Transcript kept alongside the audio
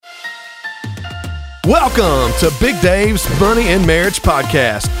Welcome to Big Dave's Money and Marriage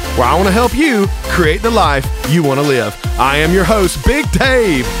Podcast, where I want to help you create the life you want to live. I am your host, Big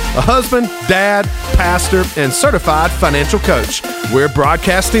Dave, a husband, dad, pastor, and certified financial coach. We're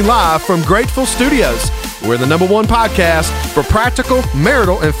broadcasting live from Grateful Studios. We're the #1 podcast for practical,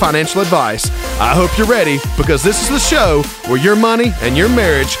 marital, and financial advice. I hope you're ready, because this is the show where your money and your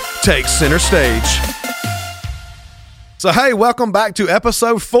marriage takes center stage. So, hey, welcome back to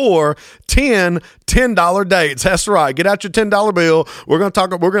episode 4, 10 $10 dates. That's right. Get out your $10 bill. We're going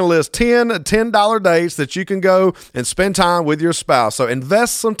to list 10 $10 dates that you can go and spend time with your spouse. So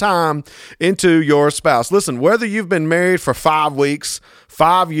invest some time into your spouse. Listen, whether you've been married for 5 weeks,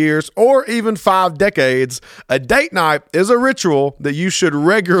 5 years, or even 5 decades, a date night is a ritual that you should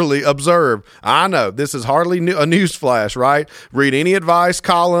regularly observe. I know this is hardly a news flash, right? Read any advice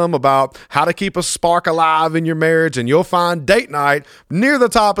column about how to keep a spark alive in your marriage, and you'll find date night near the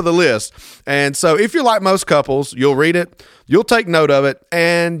top of the list. And so if you're like most couples, you'll read it, you'll take note of it,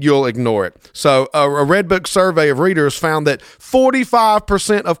 and you'll ignore it. So a Redbook survey of readers found that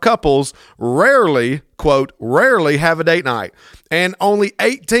 45% of couples rarely, quote, rarely have a date night. And only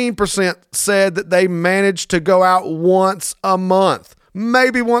 18% said that they managed to go out once a month.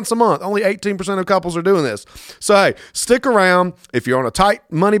 Maybe once a month. Only 18% of couples are doing this. So, hey, stick around. If you're on a tight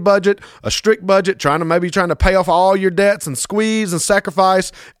money budget, a strict budget, trying to pay off all your debts and squeeze and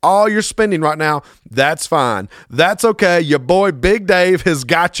sacrifice all your spending right now, that's fine. That's okay. Your boy Big Dave has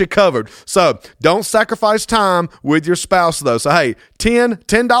got you covered. So, don't sacrifice time with your spouse, though. So, hey,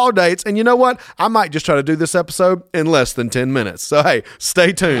 $10 dates. And you know what? I might just try to do this episode in less than 10 minutes. So, hey,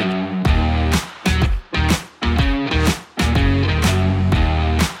 stay tuned.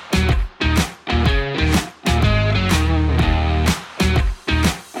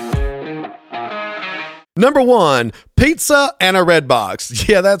 #1, pizza and a Redbox.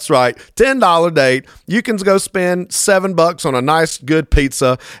 Yeah, that's right. $10 date. You can go spend $7 on a nice, good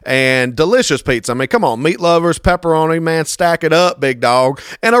pizza and delicious pizza. I mean, come on, meat lovers, pepperoni, man, stack it up, big dog.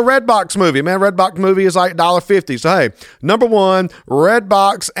 And a Redbox movie, man. Redbox movie is like $1.50. So, hey, #1,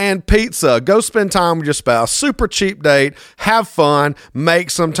 Redbox and pizza. Go spend time with your spouse. Super cheap date. Have fun.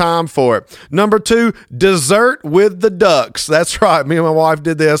 Make some time for it. #2, dessert with the ducks. That's right. Me and my wife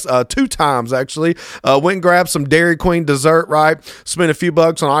did this 2 times, actually. Went and grabbed some Dairy Queen dessert, right? Spent a few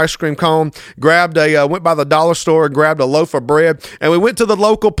bucks on an ice cream cone. Went by the dollar store and grabbed a loaf of bread. And we went to the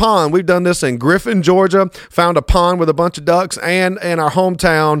local pond. We've done this in Griffin, Georgia. Found a pond with a bunch of ducks. And in our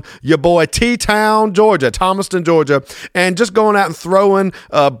hometown, your boy T-Town, Georgia, Thomaston, Georgia. And just going out and throwing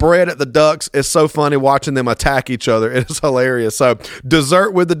bread at the ducks is so funny watching them attack each other. It is hilarious. So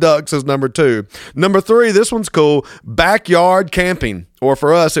dessert with the ducks is #2. #3, this one's cool. Backyard camping. Or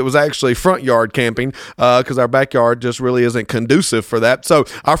for us, it was actually front yard camping because our backyard just really isn't conducive for that. So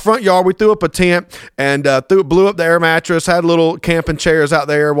our front yard, we threw up a tent and blew up the air mattress, had little camping chairs out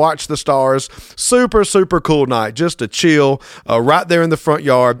there, watched the stars. Super, super cool night just to chill right there in the front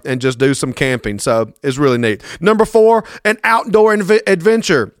yard and just do some camping. So it's really neat. #4, an outdoor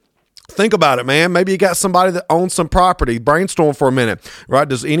adventure. Think about it, man. Maybe you got somebody that owns some property. Brainstorm for a minute, right?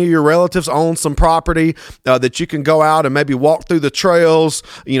 Does any of your relatives own some property that you can go out and maybe walk through the trails,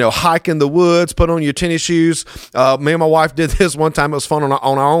 hike in the woods, put on your tennis shoes? Me and my wife did this one time. It was fun on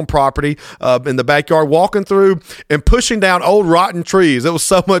our own property in the backyard, walking through and pushing down old rotten trees. It was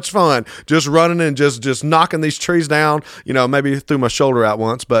so much fun, just running and just knocking these trees down. Maybe threw my shoulder out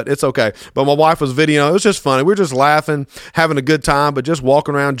once, but it's okay. But my wife was videoing. It was just funny. We were just laughing, having a good time, but just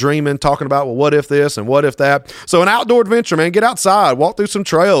walking around, dreaming, talking about, well, what if this and what if that? So an outdoor adventure, man. Get outside, walk through some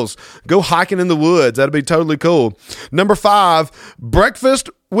trails, go hiking in the woods. That'd be totally cool. #5, breakfast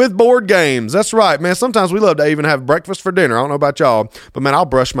with board games. That's right, man. Sometimes we love to even have breakfast for dinner. I don't know about y'all, but man, I'll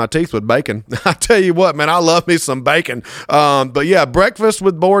brush my teeth with bacon. I tell you what, man, I love me some bacon. But yeah, breakfast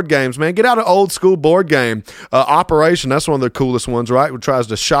with board games, man. Get out an old school board game. Operation, that's one of the coolest ones, right? It tries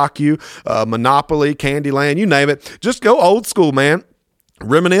to shock you. Monopoly, Candyland, you name it. Just go old school, man.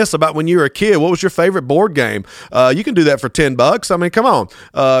 Reminisce about when you were a kid. What was your favorite board game? You can do that for $10. I mean, come on.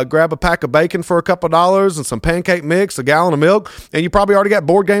 Grab a pack of bacon for a couple dollars and some pancake mix, a gallon of milk, and you probably already got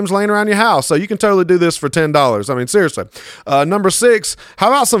board games laying around your house. So you can totally do this for $10. I mean, seriously. #6, how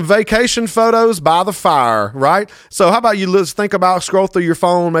about some vacation photos by the fire, right? So how about you scroll through your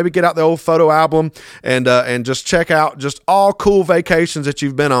phone, maybe get out the old photo album and just check out just all cool vacations that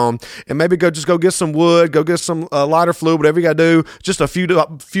you've been on, and maybe go get some wood, go get some lighter fluid, whatever you got to do, just a few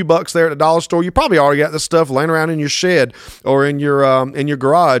few bucks there at the dollar store, you probably already got this stuff laying around in your shed or in your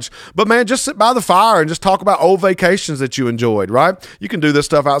garage. But man, just sit by the fire and just talk about old vacations that you enjoyed, right? You can do this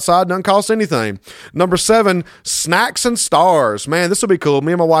stuff outside, doesn't cost anything. Number 7, snacks and stars. Man, this will be cool.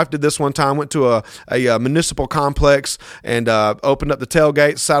 Me and my wife did this one time, went to a municipal complex and opened up the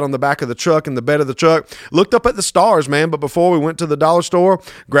tailgate, sat on the back of the truck in the bed of the truck, looked up at the stars, man. But before we went to the dollar store,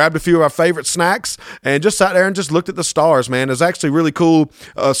 grabbed a few of our favorite snacks and just sat there and just looked at the stars, man. There's actually really cool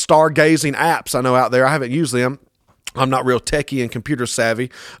stargazing apps I know out there. I haven't used them. I'm not real techie and computer savvy,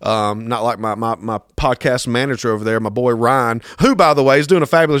 not like my podcast manager over there, my boy Ryan, who, by the way, is doing a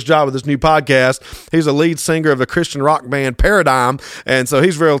fabulous job with this new podcast. He's a lead singer of the Christian rock band Paradigm, and so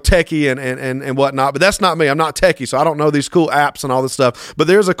he's real techie and whatnot, but that's not me. I'm not techie, so I don't know these cool apps and all this stuff, but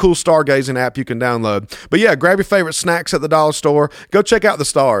there's a cool stargazing app you can download. But yeah, grab your favorite snacks at the dollar store. Go check out the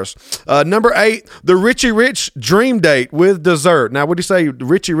stars. Number 8, the Richie Rich Dream Date with dessert. Now, what do you say,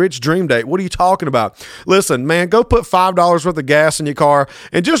 Richie Rich Dream Date? What are you talking about? Listen, man, go put $5 worth of gas in your car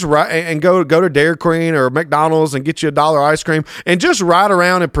and just go to Dairy Queen or McDonald's and get you $1 ice cream and just ride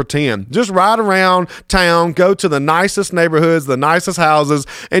around and pretend. Just ride around town, go to the nicest neighborhoods, the nicest houses,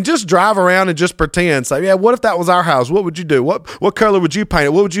 and just drive around and just pretend. Say, yeah, what if that was our house? What would you do? What color would you paint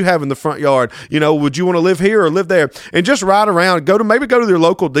it? What would you have in the front yard? Would you want to live here or live there? And just ride around. Maybe go to your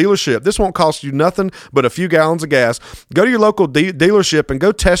local dealership. This won't cost you nothing but a few gallons of gas. Go to your local dealership and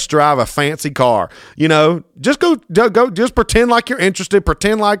go test drive a fancy car. Just go just pretend like you're interested,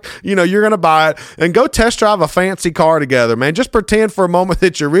 pretend like you're gonna buy it, and go test drive a fancy car together, man. Just pretend for a moment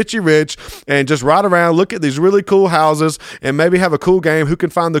that you're Richie Rich and just ride around, look at these really cool houses, and maybe have a cool game, who can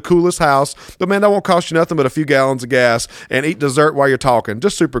find the coolest house. But man, that won't cost you nothing but a few gallons of gas, and eat dessert while you're talking.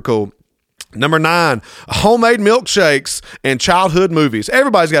 Just super cool. Number 9, homemade milkshakes and childhood movies.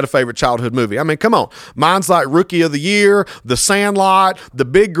 Everybody's got a favorite childhood movie. I mean, come on. Mine's like Rookie of the Year, The Sandlot, The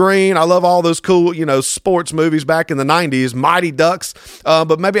Big Green. I love all those cool, sports movies back in the 90s, Mighty Ducks.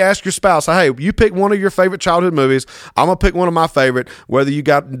 But maybe ask your spouse, hey, you pick one of your favorite childhood movies. I'm going to pick one of my favorite, whether you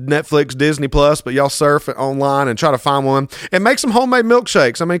got Netflix, Disney Plus, but y'all surf it online and try to find one and make some homemade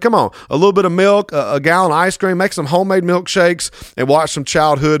milkshakes. I mean, come on. A little bit of milk, a gallon of ice cream, make some homemade milkshakes and watch some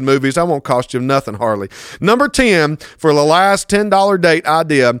childhood movies. That won't cost you nothing hardly. Number 10 for the last $10 date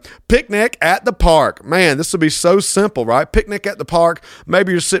idea, picnic at the park. Man, this will be so simple, right? Picnic at the park.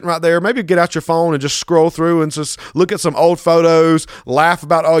 Maybe you're sitting right there. Maybe get out your phone and just scroll through and just look at some old photos, laugh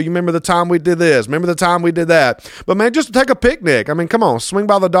about, oh, you remember the time we did this? Remember the time we did that? But man, just take a picnic. I mean, come on, swing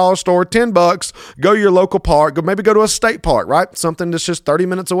by the dollar store, $10, go to your local park, maybe go to a state park, right? Something that's just 30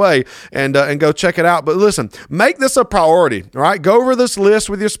 minutes away and go check it out. But listen, make this a priority, right? Go over this list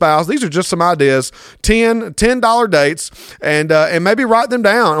with your spouse. These are just some ideas, $10 dates, and maybe write them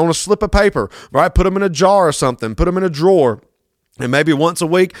down on a slip of paper, right? Put them in a jar or something, put them in a drawer. And maybe once a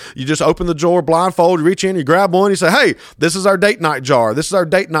week, you just open the drawer blindfold, you reach in, you grab one, you say, hey, this is our date night jar. This is our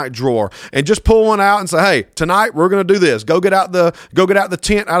date night drawer. And just pull one out and say, hey, tonight we're going to do this. Go get out the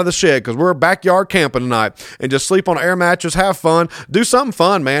tent out of the shed because we're backyard camping tonight. And just sleep on an air mattress, have fun, do something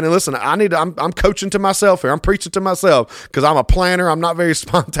fun, man. And listen, I'm coaching to myself here. I'm preaching to myself because I'm a planner. I'm not very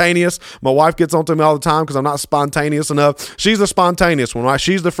spontaneous. My wife gets on to me all the time because I'm not spontaneous enough. She's the spontaneous one, right?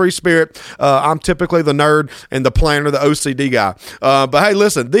 She's the free spirit. I'm typically the nerd and the planner, the OCD guy. But hey,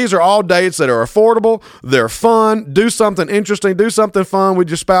 listen, these are all dates that are affordable. They're fun. Do something interesting. Do something fun with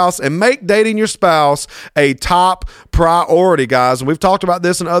your spouse and make dating your spouse a top priority, guys. And we've talked about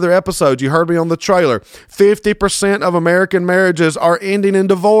this in other episodes. You heard me on the trailer. 50% of American marriages are ending in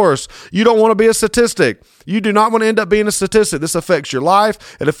divorce. You don't want to be a statistic. You do not want to end up being a statistic. This affects your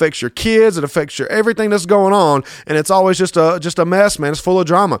life. It affects your kids. It affects your everything that's going on. And it's always just a mess, man. It's full of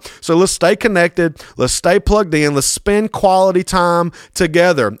drama. So let's stay connected. Let's stay plugged in. Let's spend quality time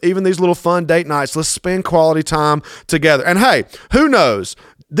together. Even these little fun date nights, let's spend quality time together. And hey, who knows?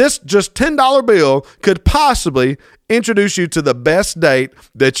 This just $10 bill could possibly introduce you to the best date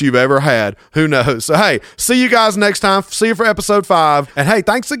that you've ever had. Who knows? So, hey, see you guys next time. See you for episode 5. And hey,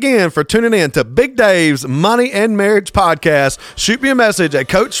 thanks again for tuning in to Big Dave's Money and Marriage Podcast. Shoot me a message at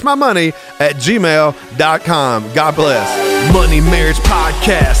coachmymoney@gmail.com. God bless. Money Marriage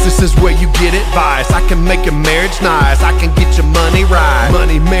Podcast. This is where you get advice. I can make your marriage nice. I can get your money right.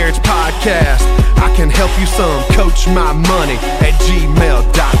 Money Marriage Podcast. I can help you some.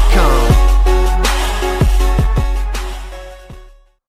 Coachmymoney@gmail.com.